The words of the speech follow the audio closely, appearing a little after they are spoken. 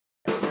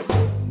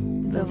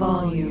the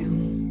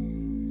volume.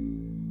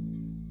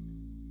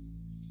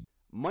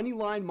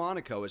 Moneyline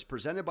Monaco is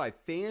presented by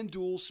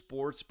FanDuel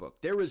Sportsbook.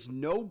 There is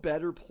no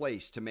better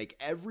place to make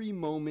every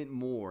moment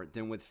more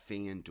than with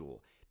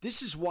FanDuel.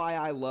 This is why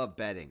I love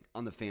betting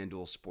on the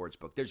FanDuel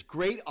Sportsbook. There's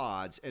great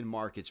odds and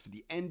markets for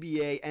the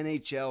NBA,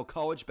 NHL,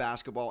 college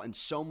basketball, and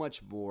so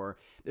much more.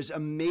 There's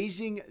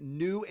amazing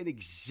new and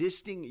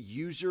existing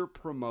user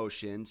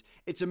promotions.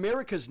 It's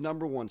America's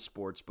 #1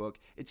 sportsbook.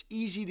 It's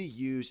easy to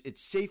use.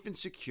 It's safe and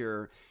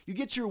secure. You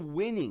get your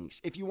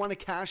winnings if you want to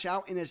cash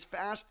out in as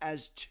fast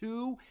as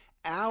 2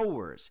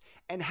 hours.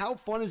 And how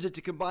fun is it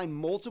to combine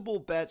multiple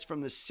bets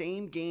from the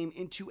same game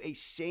into a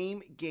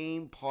same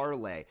game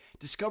parlay?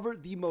 Discover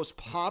the most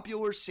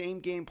popular same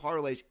game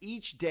parlays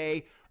each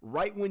day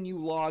right when you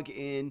log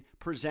in,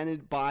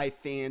 presented by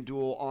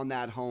FanDuel on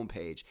that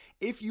homepage.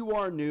 If you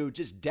are new,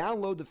 just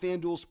download the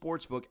FanDuel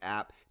Sportsbook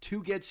app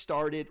to get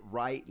started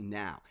right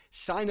now.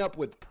 Sign up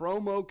with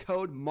promo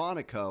code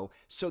Monaco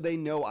so they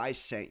know I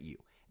sent you.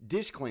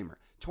 Disclaimer: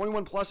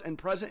 21 plus and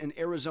present in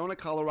Arizona,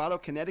 Colorado,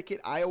 Connecticut,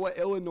 Iowa,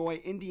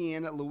 Illinois,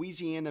 Indiana,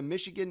 Louisiana,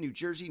 Michigan, New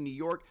Jersey, New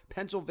York,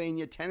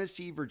 Pennsylvania,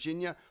 Tennessee,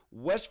 Virginia,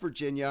 West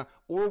Virginia,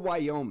 or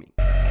Wyoming.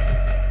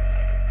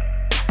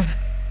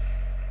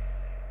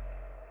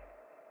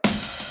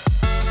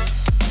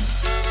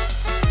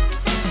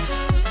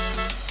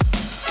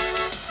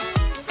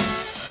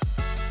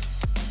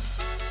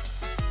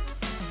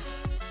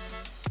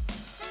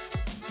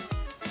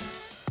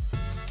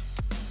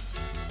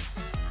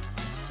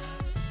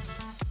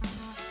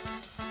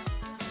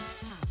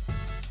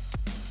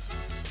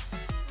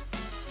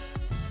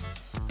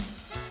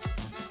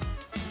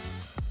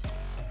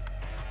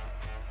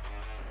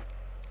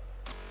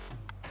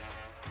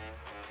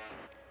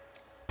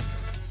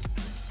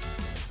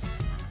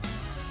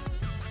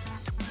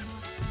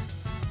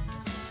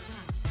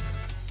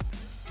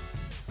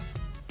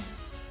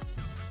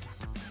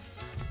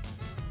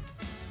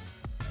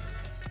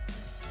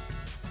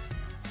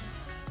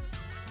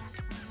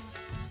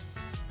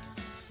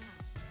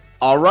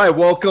 All right,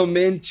 welcome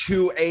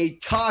into a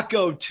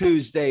Taco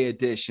Tuesday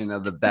edition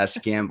of the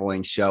best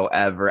gambling show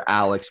ever.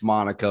 Alex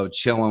Monaco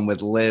chilling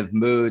with Liv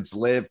Moods.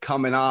 Liv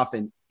coming off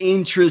an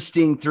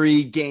interesting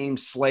 3-game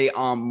slate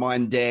on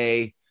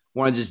Monday.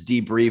 Want to just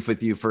debrief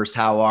with you first.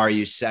 How are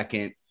you?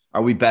 Second,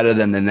 are we better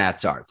than the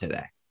Nets are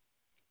today?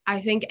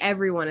 I think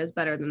everyone is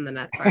better than the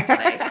Nets are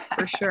today,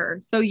 for sure.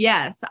 So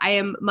yes, I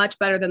am much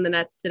better than the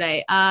Nets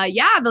today.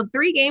 The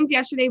 3 games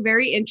yesterday,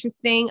 very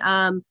interesting.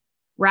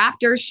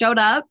 Raptors showed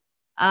up.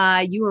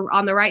 You were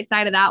on the right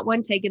side of that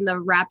one, taking the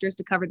Raptors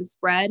to cover the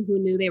spread. Who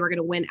knew they were going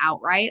to win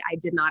outright? I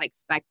did not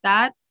expect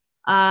that.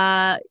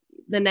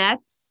 The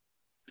Nets,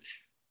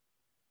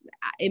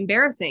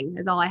 embarrassing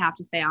is all I have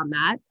to say on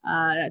that.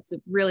 That's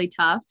really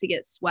tough to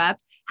get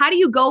swept. How do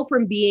you go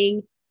from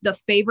being the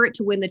favorite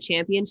to win the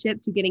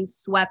championship to getting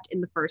swept in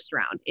the first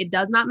round? It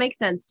does not make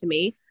sense to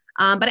me,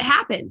 but it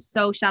happened.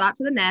 So shout out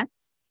to the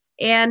Nets.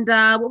 And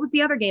what was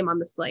the other game on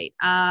the slate?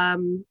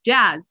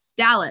 Jazz,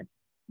 Dallas.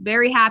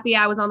 Very happy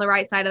I was on the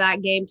right side of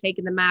that game,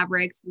 taking the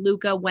Mavericks.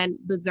 Luka went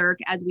berserk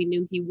as we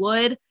knew he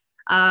would.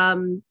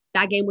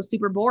 That game was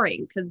super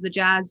boring because the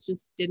Jazz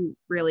just didn't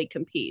really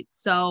compete.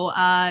 So,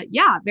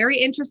 very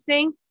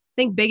interesting. I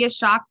think biggest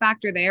shock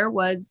factor there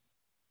was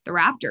the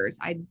Raptors.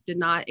 I did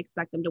not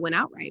expect them to win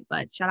outright,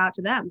 but shout out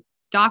to them.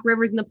 Doc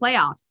Rivers in the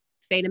playoffs.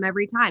 Fade him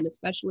every time,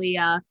 especially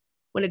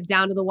when it's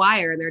down to the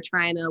wire and they're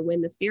trying to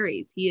win the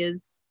series. He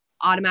is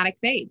automatic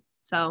fade.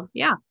 So,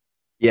 yeah.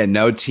 Yeah,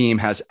 no team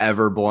has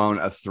ever blown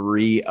a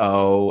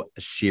 3-0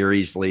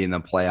 series lead in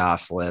the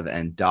playoffs, Liv,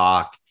 and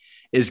Doc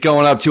is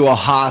going up to a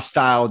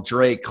hostile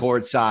Drake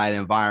courtside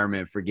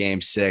environment for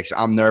Game 6.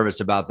 I'm nervous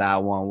about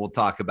that one. We'll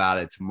talk about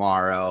it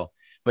tomorrow.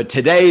 But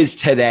today is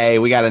today.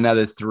 We got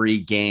another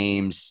 3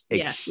 games.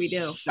 Yes, we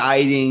do.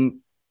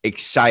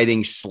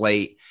 Exciting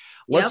slate.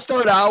 Let's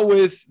start out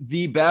with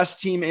the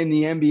best team in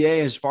the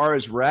NBA as far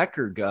as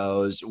record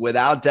goes.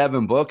 Without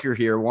Devin Booker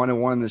here,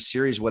 1-1 in the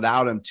series.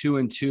 Without him,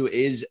 2-2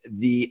 is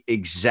the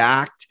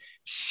exact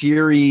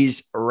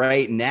series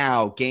right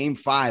now. Game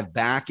 5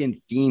 back in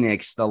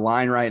Phoenix. The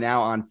line right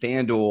now on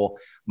FanDuel,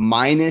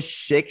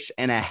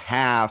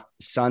 -6.5.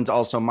 Suns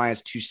also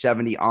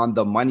 -270 on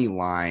the money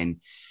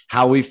line.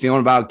 How are we feeling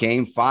about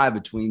Game 5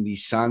 between the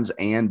Suns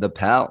and the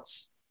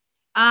Pels?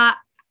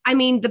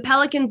 The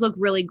Pelicans look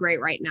really great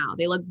right now.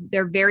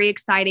 They're very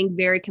exciting,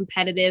 very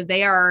competitive.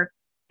 They are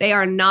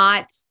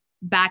not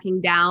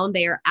backing down.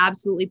 They are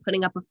absolutely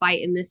putting up a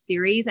fight in this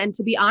series. And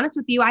to be honest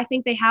with you, I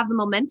think they have the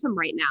momentum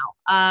right now.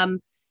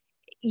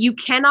 You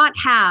cannot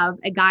have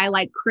a guy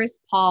like Chris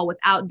Paul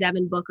without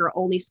Devin Booker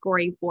only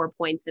scoring 4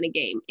 points in a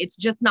game. It's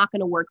just not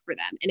going to work for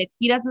them. And if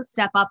he doesn't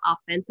step up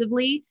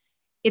offensively,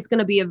 it's going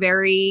to be a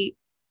very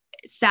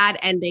sad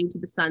ending to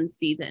the Suns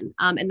season.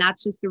 And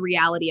that's just the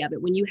reality of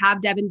it. When you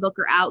have Devin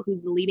Booker out,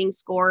 who's the leading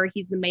scorer,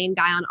 he's the main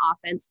guy on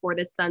offense for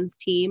this Suns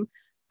team.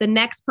 The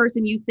next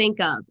person you think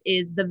of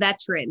is the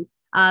veteran,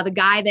 the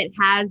guy that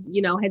has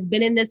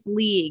been in this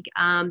league,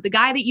 the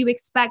guy that you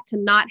expect to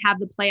not have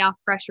the playoff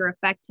pressure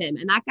affect him.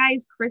 And that guy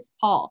is Chris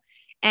Paul.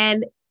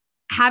 And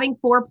having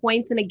 4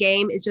 points in a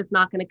game is just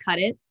not going to cut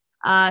it.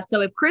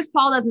 So if Chris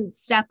Paul doesn't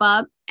step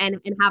up and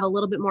have a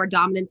little bit more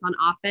dominance on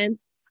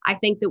offense, I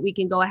think that we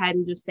can go ahead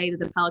and just say that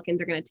the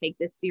Pelicans are going to take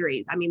this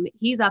series. I mean,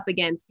 he's up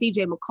against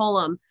CJ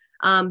McCollum.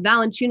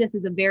 Valanciunas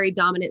is a very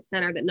dominant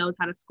center that knows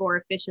how to score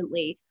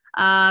efficiently.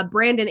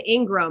 Brandon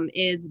Ingram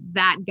is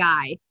that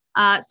guy.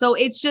 So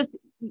it's just,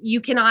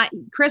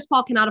 Chris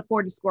Paul cannot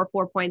afford to score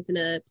 4 points in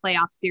a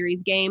playoff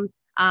series game.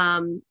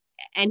 And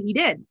he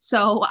did.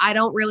 So I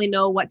don't really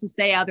know what to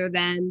say other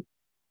than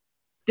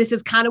this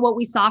is kind of what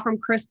we saw from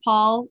Chris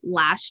Paul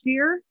last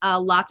year.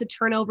 Lots of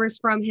turnovers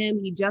from him.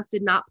 He just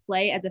did not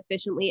play as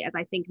efficiently as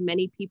I think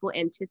many people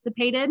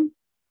anticipated.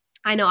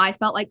 I know I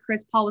felt like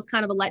Chris Paul was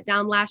kind of a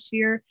letdown last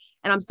year,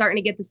 and I'm starting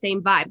to get the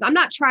same vibes. I'm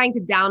not trying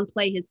to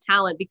downplay his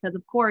talent because,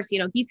 of course,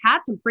 he's had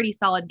some pretty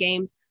solid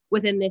games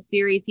within this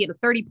series. He had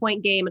a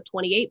 30-point game, a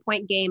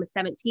 28-point game, a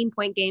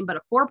 17-point game, but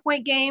a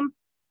 4-point game,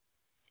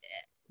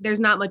 there's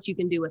not much you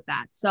can do with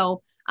that.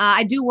 So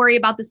I do worry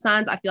about the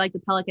Suns. I feel like the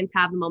Pelicans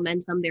have the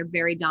momentum. They're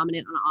very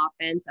dominant on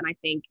offense, and I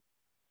think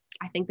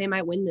they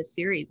might win this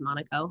series,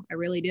 Monaco. I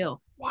really do.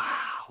 Wow.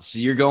 So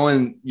you're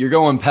going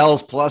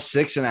Pels plus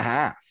 6.5.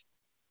 I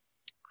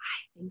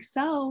think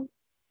so.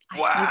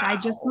 Wow. I think I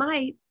just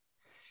might.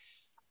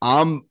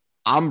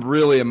 I'm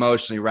really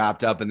emotionally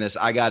wrapped up in this.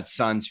 I got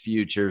Suns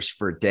futures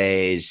for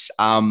days.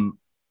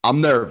 I'm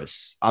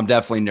nervous. I'm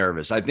definitely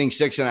nervous. I think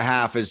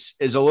 6.5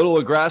 is a little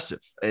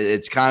aggressive.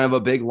 It's kind of a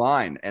big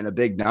line and a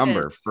big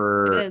number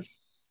for,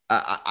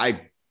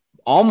 I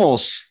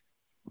almost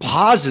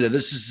positive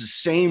this is the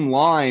same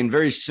line,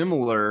 very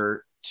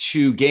similar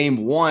to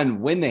game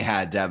 1 when they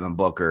had Devin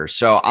Booker.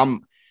 So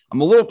I'm a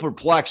little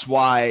perplexed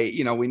why,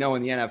 we know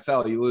in the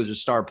NFL, you lose a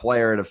star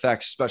player, it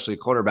affects, especially a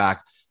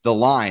quarterback, the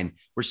line.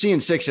 We're seeing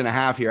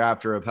 6.5 here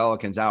after a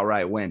Pelicans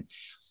outright win.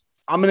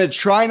 I'm going to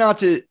try not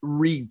to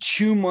read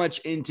too much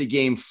into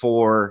game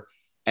 4.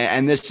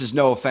 And this is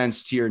no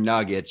offense to your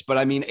Nuggets, but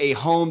I mean, a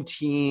home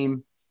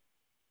team,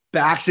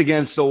 backs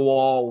against the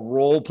wall,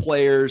 role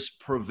players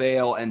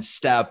prevail and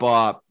step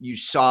up. You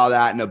saw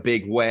that in a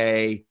big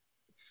way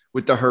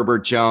with the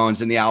Herbert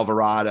Jones and the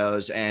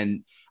Alvarados.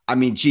 And I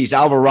mean, geez,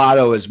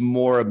 Alvarado is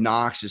more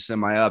obnoxious than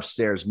my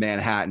upstairs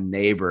Manhattan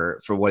neighbor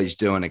for what he's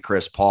doing to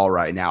Chris Paul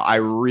right now. I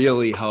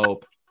really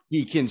hope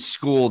he can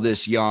school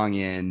this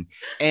youngin.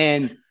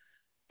 And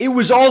it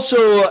was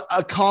also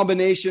a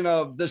combination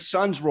of the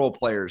Suns role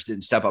players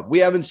didn't step up. We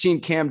haven't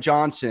seen Cam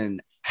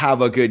Johnson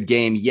have a good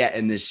game yet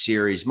in this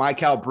series.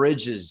 Mikal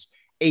Bridges,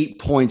 8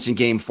 points in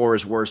game 4,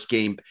 his worst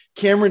game.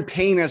 Cameron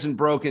Payne hasn't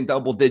broken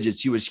double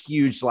digits. He was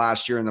huge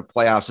last year in the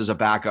playoffs as a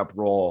backup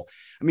role.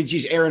 I mean,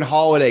 geez, Aaron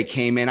Holiday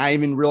came in. I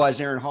even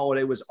realized Aaron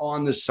Holiday was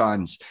on the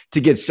Suns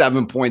to get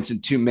 7 points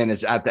in 2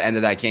 minutes at the end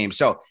of that game.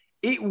 So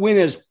it went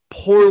as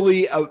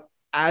poorly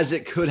as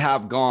it could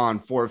have gone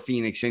for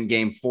Phoenix in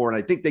game 4. And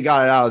I think they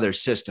got it out of their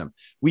system.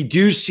 We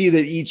do see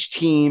that each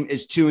team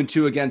is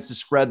 2-2 against the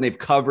spread, and they've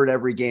covered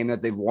every game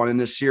that they've won in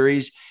this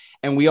series.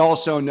 And we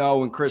also know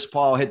when Chris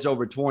Paul hits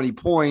over 20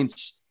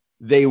 points,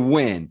 they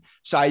win.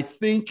 So I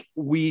think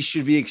we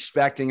should be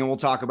expecting, and we'll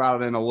talk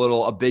about it in a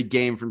little, a big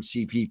game from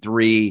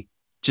CP3,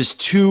 just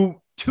too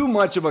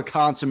much of a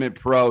consummate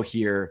pro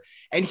here.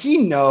 And he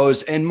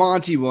knows, and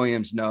Monty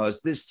Williams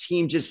knows, this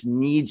team just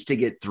needs to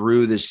get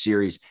through this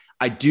series.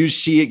 I do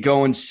see it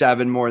going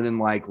 7 more than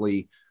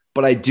likely,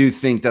 but I do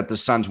think that the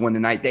Suns win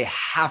tonight. They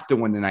have to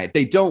win tonight. If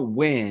they don't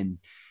win,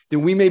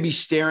 then we may be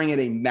staring at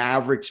a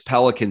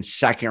Mavericks-Pelicans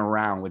second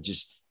round, which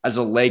is, as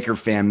a Laker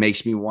fan,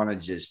 makes me want to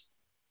just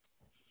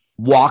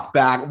walk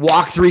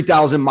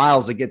 3,000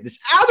 miles to get this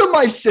out of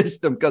my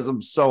system because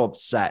I'm so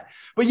upset.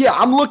 But yeah,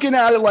 I'm looking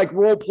at it like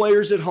role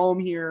players at home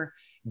here.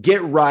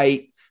 Get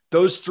right.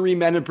 Those 3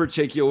 men in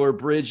particular,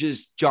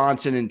 Bridges,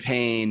 Johnson, and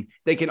Payne,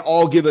 they can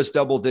all give us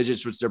double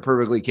digits, which they're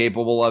perfectly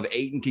capable of.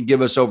 Ayton can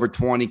give us over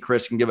 20.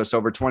 Chris can give us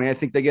over 20. I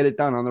think they get it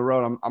done on the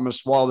road. I'm going to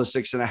swallow the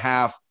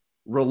 6.5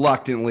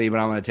 reluctantly,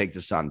 but I'm going to take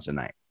the Suns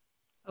tonight.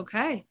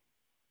 Okay.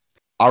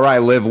 All right,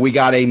 Liv, we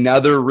got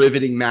another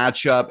riveting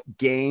matchup.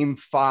 Game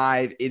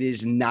 5. It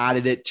is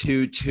knotted at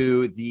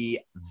 2-2. The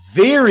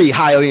very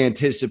highly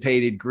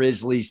anticipated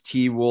Grizzlies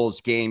T-Wolves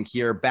game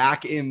here.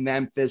 Back in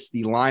Memphis,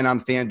 the line on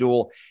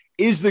FanDuel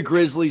is the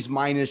Grizzlies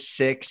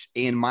 -6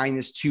 and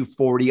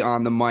 -240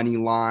 on the money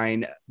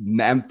line.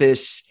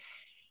 Memphis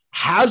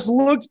has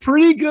looked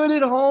pretty good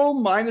at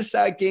home, minus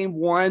that game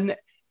 1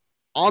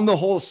 on the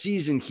whole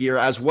season here,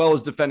 as well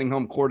as defending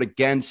home court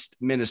against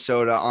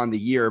Minnesota on the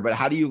year. But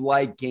how do you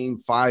like game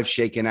 5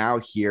 shaking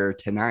out here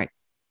tonight?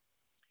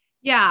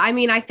 Yeah, I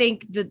mean, I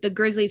think the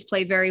Grizzlies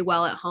play very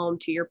well at home,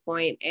 to your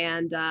point.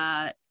 And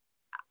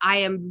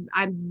I'm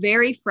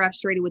very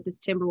frustrated with this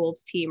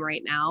Timberwolves team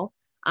right now.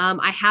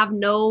 I have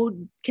no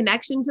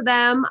connection to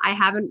them. I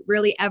haven't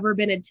really ever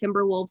been a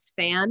Timberwolves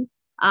fan.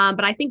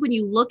 But I think when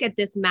you look at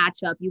this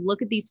matchup, you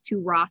look at these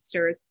two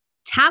rosters,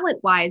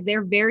 talent-wise,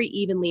 they're very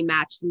evenly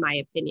matched, in my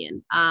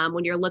opinion.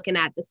 When you're looking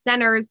at the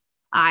centers,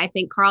 I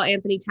think Karl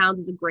Anthony Towns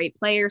is a great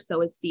player.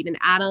 So is Steven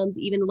Adams.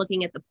 Even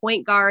looking at the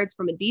point guards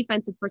from a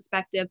defensive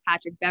perspective,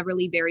 Patrick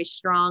Beverley, very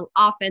strong.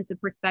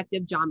 Offensive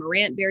perspective, John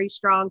Morant, very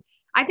strong.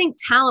 I think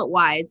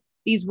talent-wise,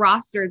 these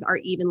rosters are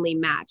evenly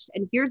matched.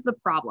 And here's the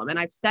problem. And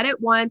I've said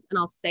it once and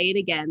I'll say it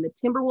again. The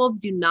Timberwolves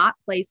do not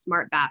play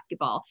smart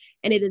basketball.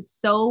 And it is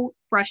so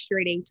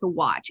frustrating to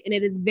watch. And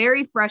it is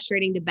very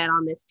frustrating to bet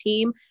on this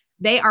team.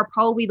 They are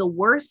probably the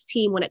worst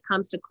team when it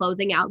comes to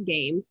closing out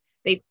games.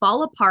 They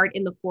fall apart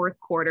in the fourth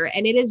quarter.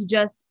 And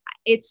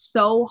it's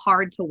so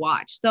hard to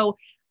watch. So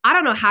I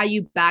don't know how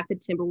you back the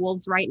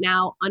Timberwolves right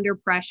now under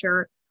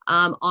pressure.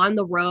 On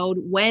the road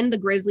when the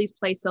Grizzlies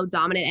play so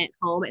dominant at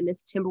home and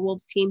this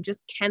Timberwolves team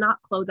just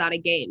cannot close out a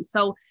game.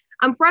 So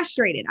I'm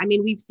frustrated. I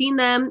mean, we've seen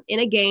them in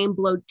a game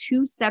blow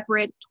 2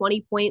 separate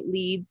 20-point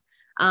leads.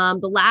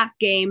 The last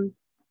game,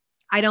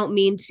 I don't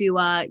mean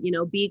to,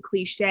 be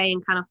cliche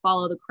and kind of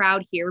follow the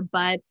crowd here,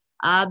 but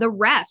the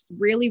refs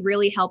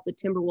really helped the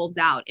Timberwolves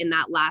out in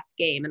that last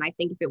game. And I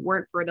think if it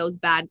weren't for those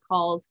bad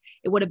calls,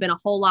 it would have been a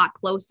whole lot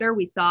closer.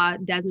 We saw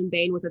Desmond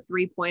Bane with a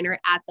 3-pointer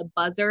at the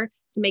buzzer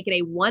to make it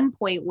a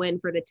 1-point win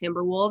for the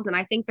Timberwolves. And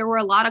I think there were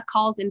a lot of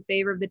calls in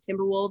favor of the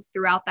Timberwolves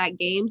throughout that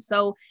game.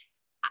 So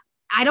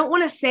I don't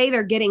want to say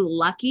they're getting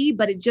lucky,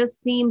 but it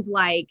just seems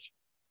like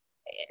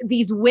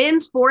these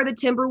wins for the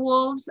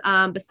Timberwolves,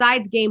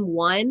 besides game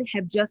 1,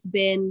 have just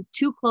been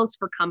too close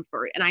for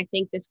comfort. And I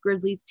think this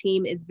Grizzlies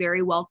team is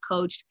very well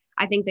coached.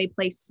 I think they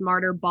play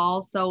smarter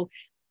ball. So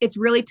it's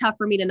really tough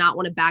for me to not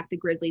want to back the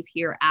Grizzlies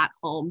here at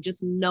home,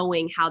 just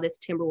knowing how this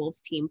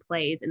Timberwolves team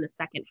plays in the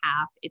second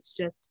half.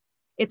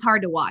 It's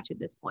hard to watch at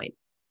this point.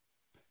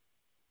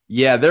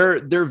 Yeah,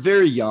 they're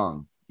very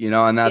young,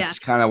 and that's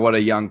kind of what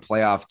a young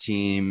playoff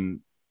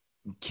team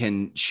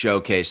can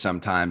showcase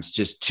sometimes.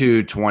 Just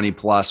 2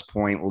 20+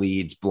 point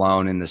leads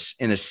blown in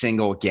a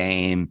single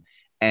game,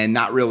 and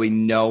not really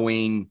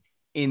knowing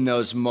in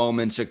those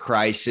moments of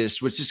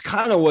crisis, which is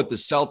kind of what the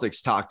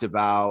Celtics talked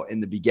about in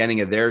the beginning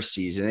of their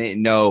season. They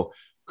didn't know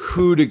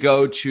who to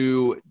go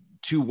to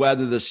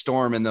weather the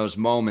storm in those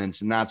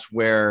moments. And that's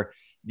where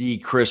the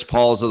Chris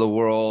Pauls of the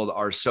world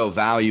are so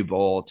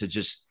valuable, to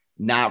just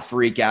not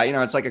freak out.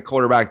 It's like a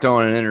quarterback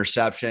throwing an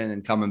interception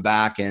and coming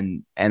back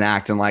and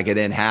acting like it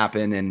didn't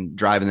happen and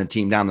driving the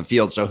team down the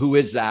field. So who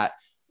is that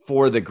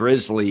for the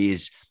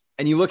Grizzlies?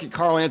 And you look at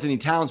Karl Anthony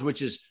Towns,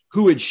 which is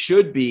who it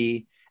should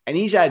be. And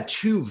he's had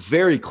 2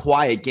 very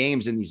quiet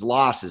games in these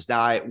losses.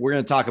 Now, we're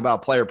going to talk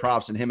about player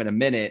props and him in a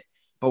minute,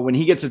 but when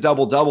he gets a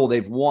double-double,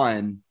 they've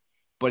won.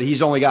 But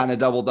he's only gotten a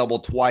double-double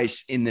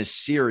twice in this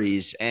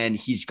series, and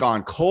he's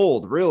gone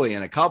cold, really,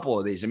 in a couple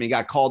of these. I mean, he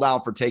got called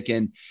out for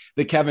taking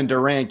the Kevin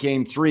Durant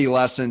game 3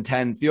 less than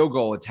 10 field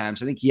goal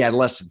attempts. I think he had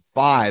less than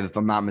 5, if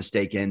I'm not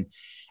mistaken.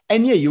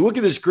 And, yeah, you look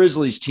at this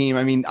Grizzlies team.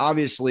 I mean,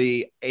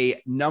 obviously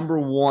a number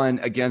 1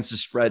 against the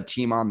spread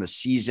team on the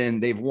season.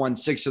 They've won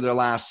 6 of their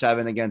last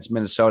 7 against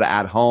Minnesota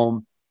at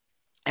home.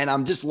 And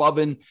I'm just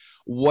loving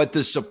what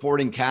the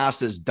supporting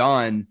cast has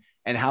done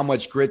and how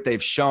much grit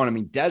they've shown. I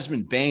mean,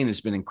 Desmond Bane has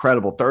been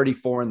incredible.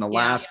 34 in the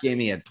last game.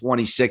 He had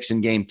 26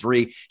 in game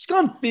 3. He's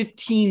gone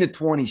 15 to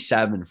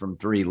 27 from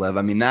 3, Liv.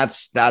 I mean,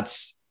 that's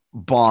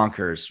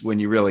bonkers when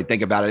you really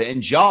think about it.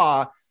 And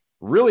Ja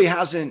really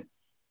hasn't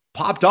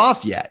popped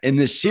off yet in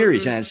this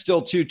series, and it's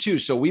still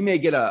 2-2. So we may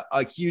get a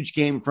huge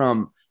game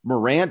from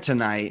Morant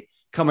tonight,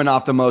 coming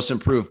off the Most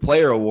Improved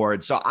Player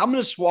award. So I'm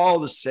going to swallow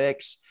the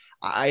 6.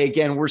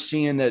 Again, we're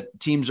seeing that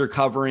teams are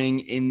covering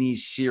in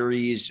these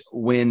series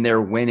when they're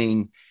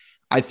winning.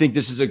 I think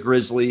this is a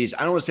Grizzlies.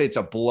 I don't want to say it's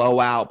a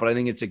blowout, but I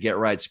think it's a get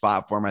right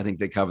spot for them. I think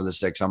they cover the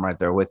 6. I'm right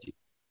there with you.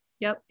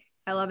 Yep.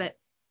 I love it.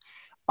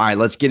 All right,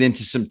 let's get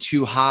into some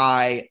too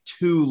high,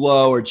 too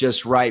low, or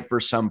just right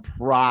for some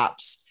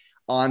props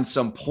on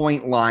some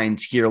point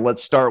lines here.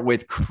 Let's start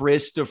with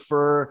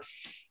Christopher.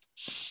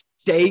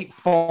 State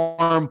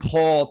Farm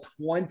Paul,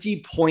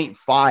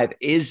 20.5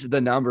 is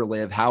the number,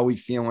 Liv. How are we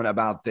feeling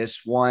about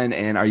this one?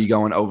 And are you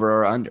going over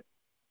or under?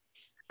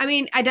 I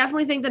mean, I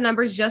definitely think the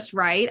number's just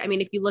right. I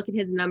mean, if you look at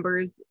his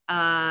numbers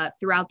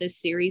throughout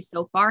this series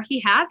so far, he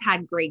has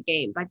had great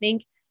games. I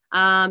think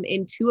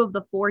in 2 of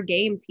the 4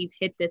 games, he's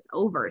hit this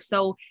over.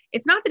 So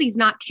it's not that he's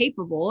not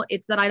capable.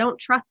 It's that I don't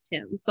trust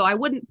him. So I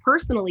wouldn't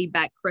personally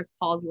bet Chris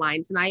Paul's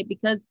line tonight,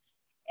 because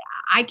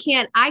I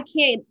can't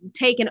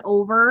take an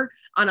over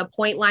on a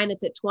point line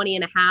that's at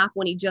 20.5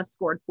 when he just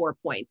scored 4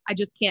 points. I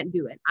just can't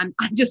do it.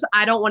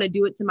 I don't want to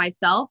do it to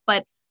myself,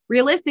 but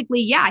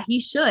realistically, yeah,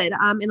 he should.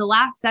 In the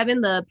last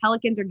 7, the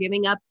Pelicans are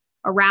giving up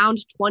around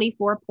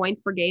 24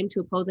 points per game to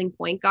opposing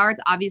point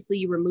guards. Obviously,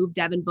 you remove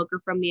Devin Booker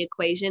from the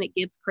equation. It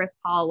gives Chris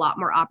Paul a lot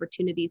more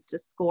opportunities to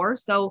score.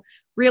 So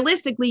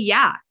realistically,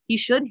 yeah, he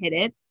should hit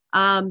it.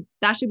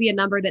 That should be a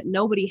number that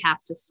nobody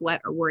has to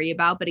sweat or worry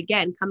about. But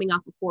again, coming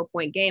off a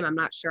 4-point game, I'm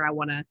not sure I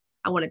want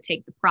to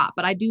take the prop,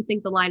 but I do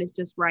think the line is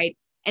just right.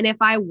 And if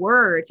I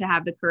were to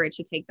have the courage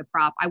to take the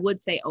prop, I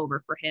would say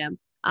over for him.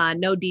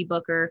 No D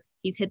Booker.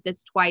 He's hit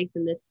this twice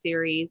in this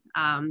series.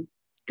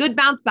 Good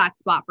bounce back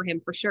spot for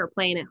him for sure.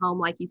 Playing at home,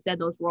 like you said,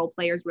 those role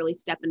players really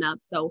stepping up.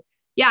 So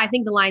yeah, I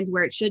think the line's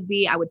where it should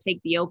be. I would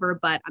take the over,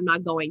 but I'm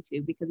not going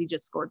to because he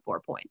just scored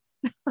 4 points.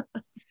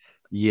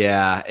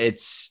 Yeah,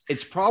 it's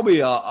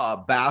probably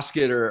a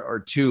basket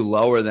or two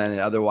lower than it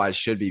otherwise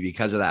should be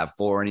because of that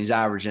floor, and he's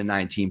averaging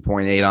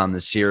 19.8 on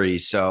the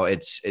series, so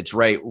it's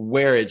right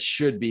where it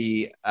should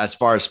be as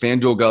far as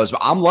FanDuel goes.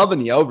 But I'm loving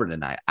the over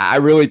tonight. I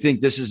really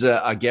think this is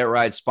a get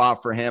right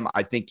spot for him.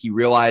 I think he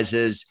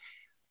realizes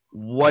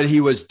what he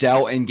was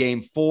dealt in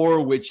game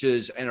 4, which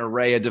is an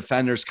array of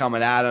defenders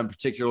coming at him,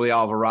 particularly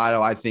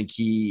Alvarado. I think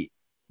he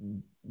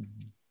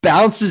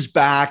bounces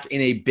back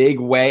in a big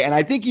way. And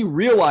I think he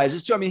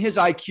realizes too, I mean, his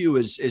IQ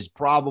is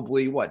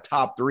probably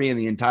top 3 in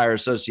the entire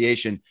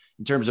association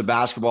in terms of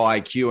basketball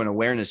IQ and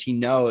awareness. He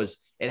knows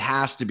it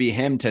has to be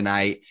him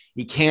tonight.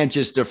 He can't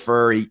just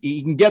defer.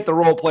 He can get the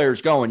role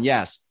players going.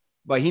 Yes,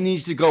 but he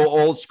needs to go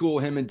old school,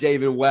 him and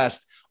David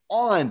West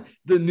on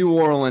the New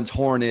Orleans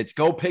Hornets,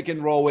 go pick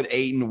and roll with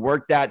Ayton,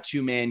 work that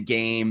 2-man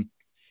game,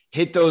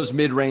 hit those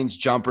mid-range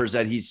jumpers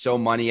that he's so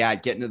money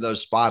at, get into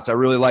those spots. I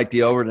really like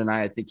the over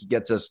tonight. I think he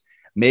gets us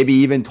maybe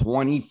even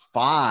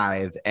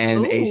 25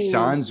 and a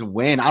Suns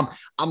win. I'm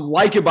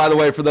liking, by the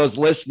way, for those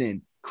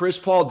listening, Chris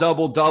Paul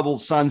double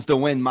Suns to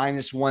win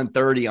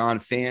 -130 on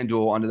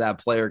FanDuel under that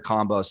player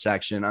combo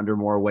section under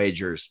more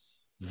wagers.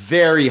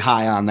 Very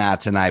high on that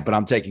tonight, but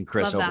I'm taking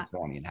Chris over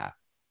 20.5.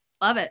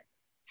 Love it.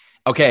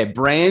 Okay,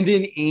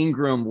 Brandon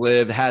Ingram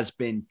has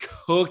been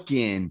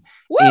cooking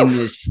in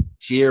this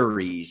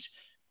series.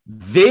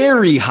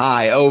 Very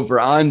high over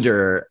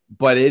under,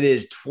 but it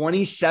is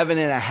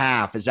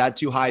 27.5. Is that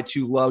too high,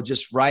 too low,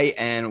 just right?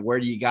 And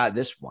where do you got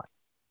this one?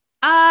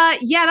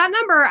 Yeah, that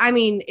number, I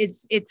mean,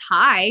 it's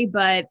high,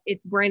 but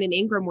it's Brandon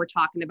Ingram we're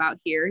talking about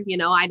here. You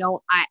know,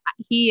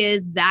 he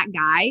is that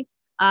guy.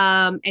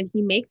 And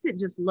he makes it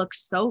just look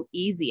so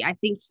easy. I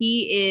think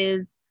he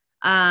is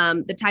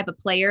the type of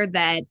player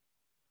that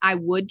I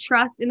would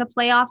trust in a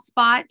playoff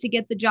spot to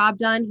get the job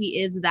done.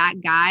 He is that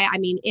guy. I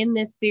mean, in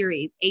this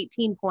series,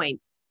 18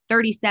 points,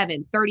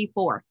 37,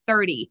 34,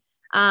 30,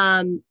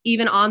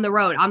 even on the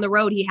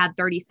road, he had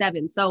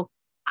 37. So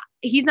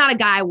he's not a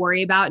guy I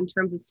worry about in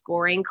terms of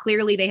scoring.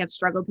 Clearly they have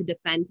struggled to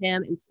defend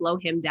him and slow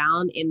him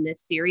down in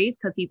this series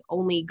because he's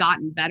only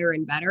gotten better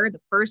and better.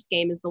 The first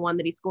game is the one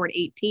that he scored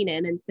 18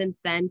 in. And since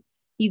then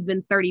he's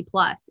been 30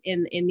 plus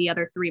in the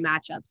other 3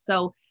 matchups.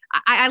 So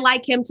I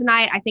like him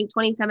tonight. I think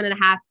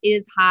 27.5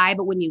 is high,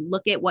 but when you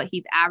look at what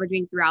he's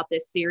averaging throughout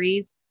this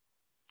series,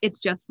 it's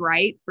just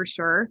right for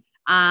sure.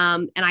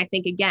 And I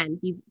think, again,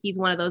 he's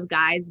one of those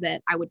guys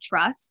that I would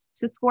trust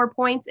to score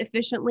points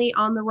efficiently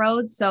on the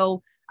road.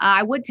 So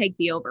I would take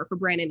the over for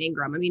Brandon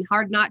Ingram. I mean,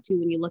 hard not to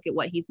when you look at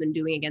what he's been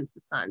doing against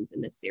the Suns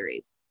in this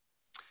series.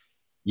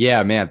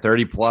 Yeah, man,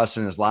 30 plus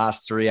in his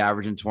last 3,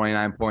 averaging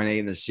 29.8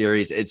 in the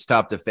series. It's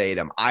tough to fade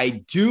him. I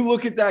do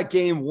look at that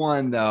game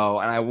 1, though,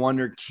 and I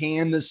wonder,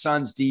 can the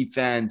Suns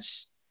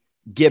defense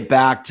get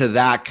back to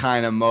that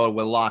kind of mode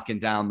with locking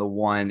down the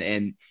 1?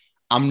 And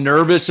I'm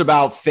nervous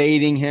about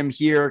fading him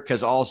here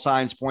because all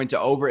signs point to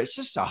over. It's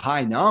just a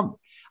high number.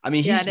 I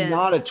mean, he's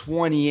not a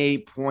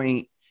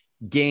 28-point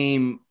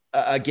game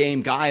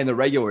guy in the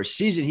regular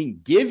season. He can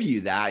give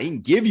you that. He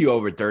can give you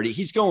over 30.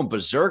 He's going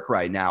berserk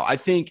right now. I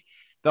think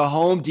the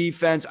home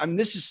defense, I mean,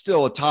 this is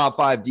still a top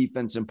 5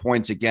 defense in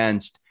points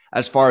against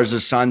as far as the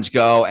Suns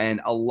go. And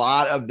a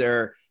lot of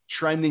their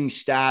trending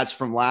stats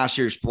from last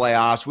year's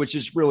playoffs, which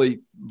is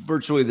really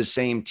virtually the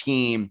same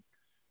team,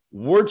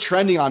 we're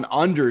trending on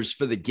unders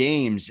for the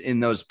games in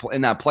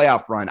that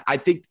playoff run. I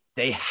think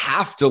they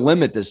have to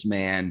limit this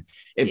man.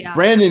 If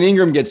Brandon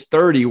Ingram gets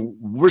 30,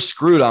 we're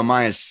screwed on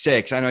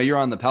 -6. I know you're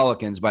on the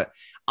Pelicans, but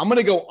I'm going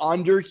to go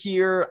under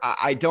here.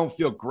 I don't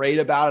feel great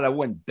about it. I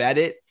wouldn't bet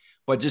it.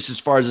 But just as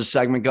far as the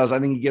segment goes, I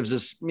think he gives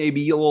us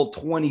maybe a little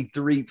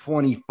 23,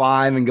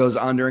 25 and goes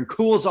under and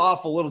cools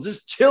off a little.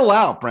 Just chill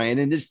out,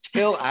 Brandon. Just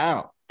chill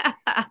out.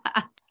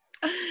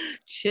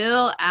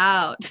 Chill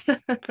out.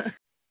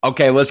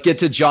 Okay, let's get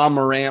to John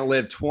Morant.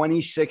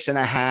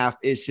 26.5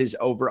 is his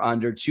over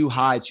under. Too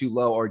high, too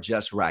low, or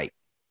just right?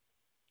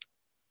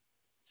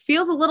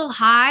 Feels a little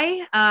high,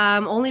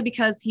 only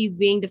because he's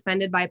being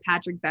defended by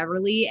Patrick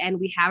Beverley, and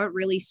we haven't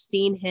really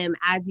seen him,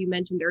 as you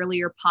mentioned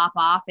earlier, pop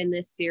off in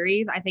this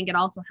series. I think it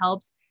also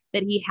helps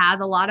that he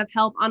has a lot of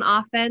help on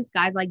offense.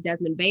 Guys like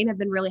Desmond Bane have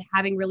been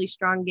having really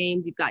strong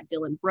games. You've got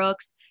Dylan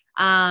Brooks.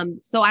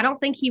 So I don't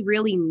think he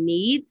really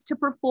needs to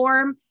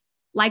perform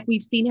like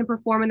we've seen him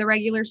perform in the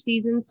regular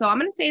season. So I'm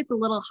going to say it's a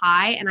little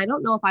high, and I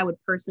don't know if I would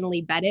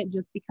personally bet it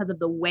just because of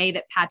the way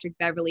that Patrick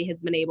Beverley has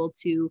been able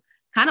to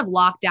kind of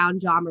lock down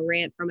John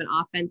Morant from an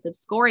offensive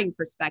scoring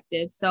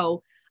perspective.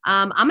 So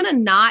I'm going to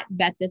not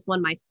bet this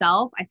one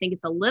myself. I think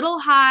it's a little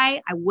high.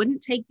 I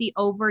wouldn't take the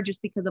over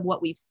just because of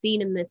what we've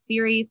seen in this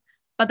series,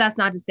 but that's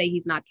not to say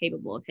he's not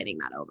capable of hitting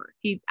that over.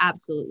 He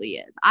absolutely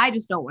is. I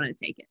just don't want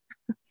to take it.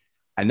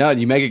 I know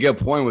you make a good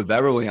point with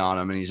Beverly on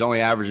him, and he's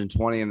only averaging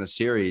 20 in the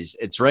series.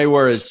 It's right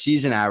where his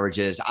season average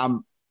is.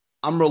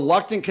 I'm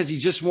reluctant because he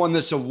just won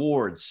this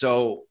award.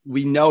 So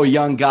we know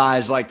young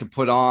guys like to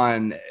put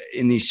on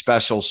in these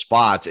special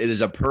spots. It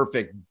is a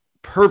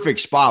perfect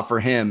spot for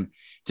him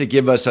to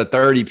give us a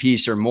 30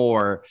 piece or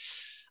more.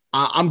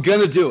 I'm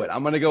going to do it.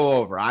 I'm going to go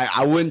over.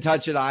 I wouldn't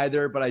touch it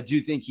either, but I do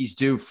think he's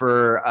due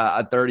for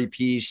a 30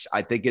 piece.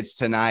 I think it's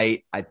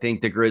tonight. I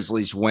think the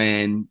Grizzlies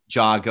win.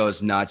 Ja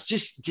goes nuts.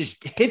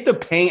 Just hit the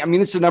paint. I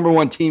mean, it's the number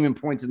one team in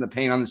points in the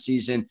paint on the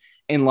season,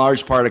 in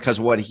large part because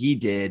of what he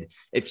did.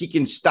 If he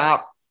can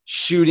stop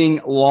shooting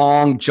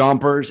long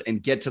jumpers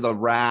and get to the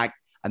rack,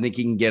 I think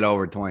he can get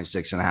over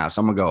 26.5.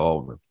 So I'm going to go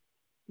over.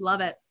 Love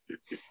it.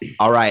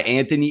 All right.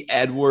 Anthony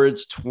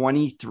Edwards,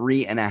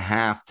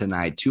 23.5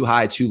 tonight. Too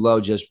high, too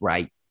low, just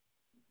right.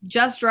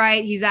 Just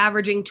right. He's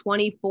averaging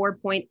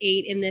 24.8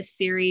 in this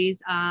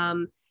series.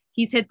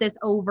 He's hit this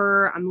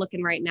over. I'm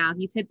looking right now.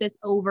 He's hit this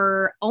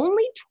over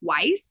only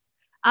twice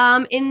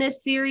in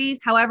this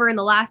series. However, in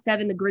the last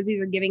 7, the Grizzlies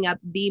are giving up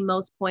the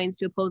most points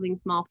to opposing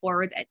small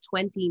forwards at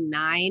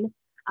 29.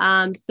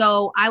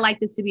 So I like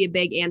this to be a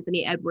big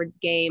Anthony Edwards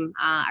game.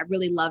 I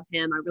really love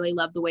him. I really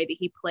love the way that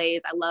he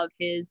plays. I love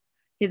his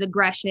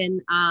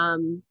aggression.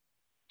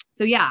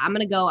 So yeah, I'm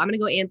going to go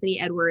Anthony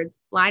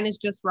Edwards. Line is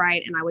just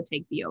right. And I would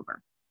take the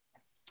over.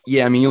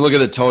 Yeah. I mean, you look at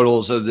the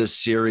totals of this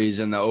series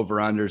and the over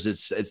unders,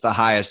 it's the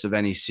highest of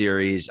any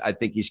series. I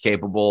think he's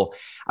capable.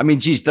 I mean,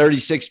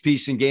 36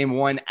 piece in game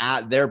 1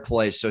 at their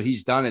place. So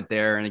he's done it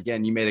there. And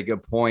again, you made a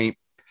good point,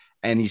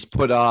 and he's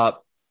put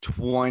up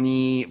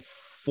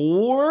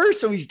 24.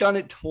 So he's done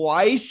it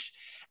twice.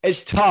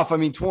 It's tough. I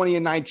mean, 20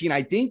 and 19,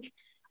 I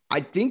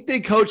think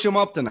they coach him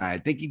up tonight. I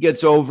think he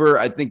gets over.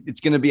 I think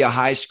it's going to be a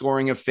high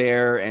scoring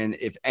affair. And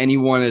if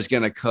anyone is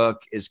going to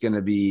cook, it's going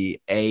to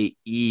be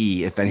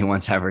AE, if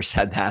anyone's ever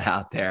said that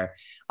out there.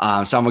 So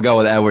I'm going to go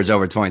with Edwards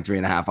over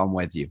 23.5. I'm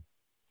with you.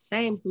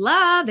 Same.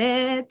 Love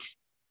it.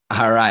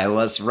 All right.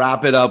 Let's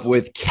wrap it up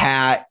with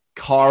Cat.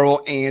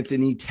 Karl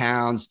Anthony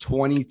Towns,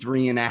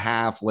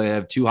 23.5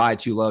 live. Too high,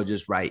 too low,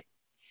 just right.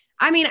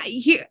 I mean,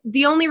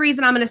 the only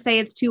reason I'm going to say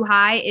it's too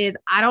high is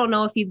I don't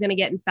know if he's going to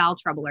get in foul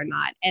trouble or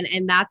not.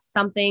 And that's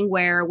something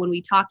where when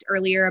we talked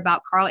earlier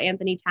about Karl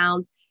Anthony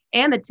Towns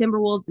and the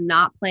Timberwolves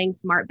not playing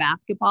smart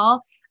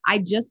basketball, I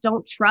just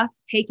don't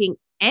trust taking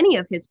any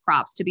of his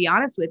props, to be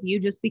honest with you,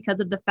 just because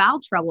of the foul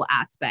trouble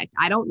aspect.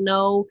 I don't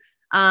know,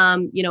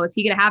 is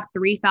he going to have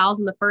 3 fouls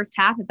in the first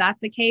half? If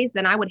that's the case,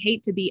 then I would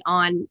hate to be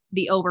on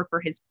the over for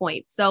his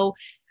points. So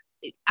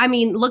I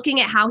mean, looking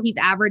at how he's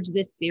averaged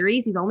this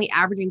series, he's only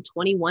averaging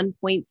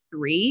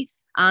 21.3.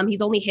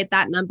 He's only hit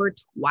that number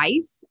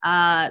twice.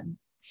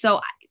 So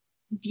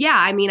yeah,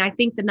 I mean, I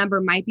think the number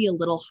might be a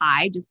little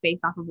high just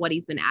based off of what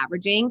he's been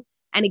averaging.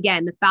 And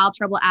again, the foul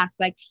trouble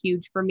aspect,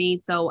 huge for me.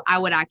 So I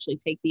would actually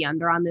take the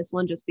under on this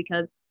one just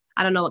because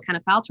I don't know what kind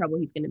of foul trouble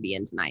he's going to be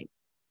in tonight.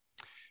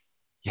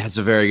 Yeah, it's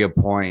a very good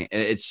point.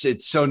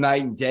 It's so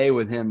night and day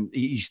with him.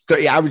 He's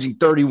averaging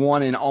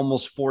 31 and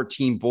almost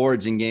 14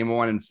 boards in game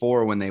 1 and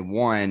 4 when they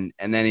won.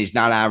 And then he's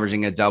not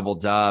averaging a double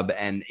dub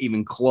and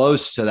even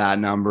close to that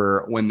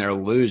number when they're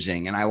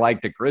losing. And I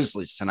like the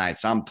Grizzlies tonight,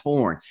 so I'm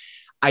torn.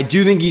 I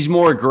do think he's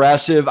more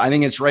aggressive. I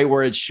think it's right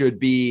where it should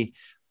be.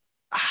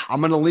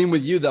 I'm going to lean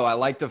with you, though. I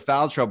like the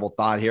foul trouble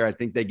thought here. I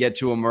think they get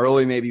to him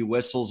early, maybe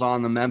whistles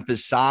on the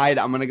Memphis side.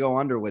 I'm going to go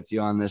under with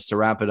you on this to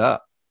wrap it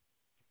up.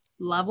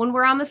 Love when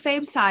we're on the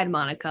same side,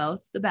 Monaco.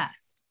 It's the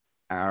best.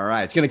 All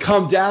right. It's going to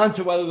come down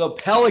to whether the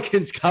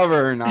Pelicans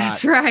cover or not.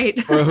 That's right.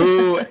 For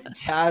who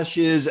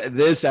cashes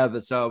this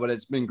episode. But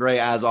it's been great,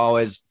 as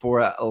always,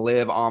 for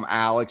Liv. I'm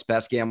Alex,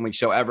 best gambling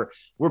show ever.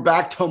 We're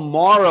back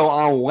tomorrow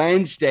on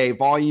Wednesday,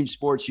 Volume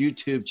Sports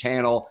YouTube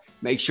channel.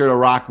 Make sure to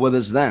rock with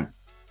us then.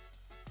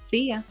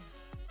 See ya.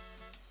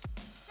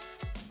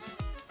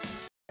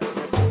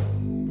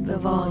 The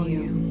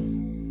Volume.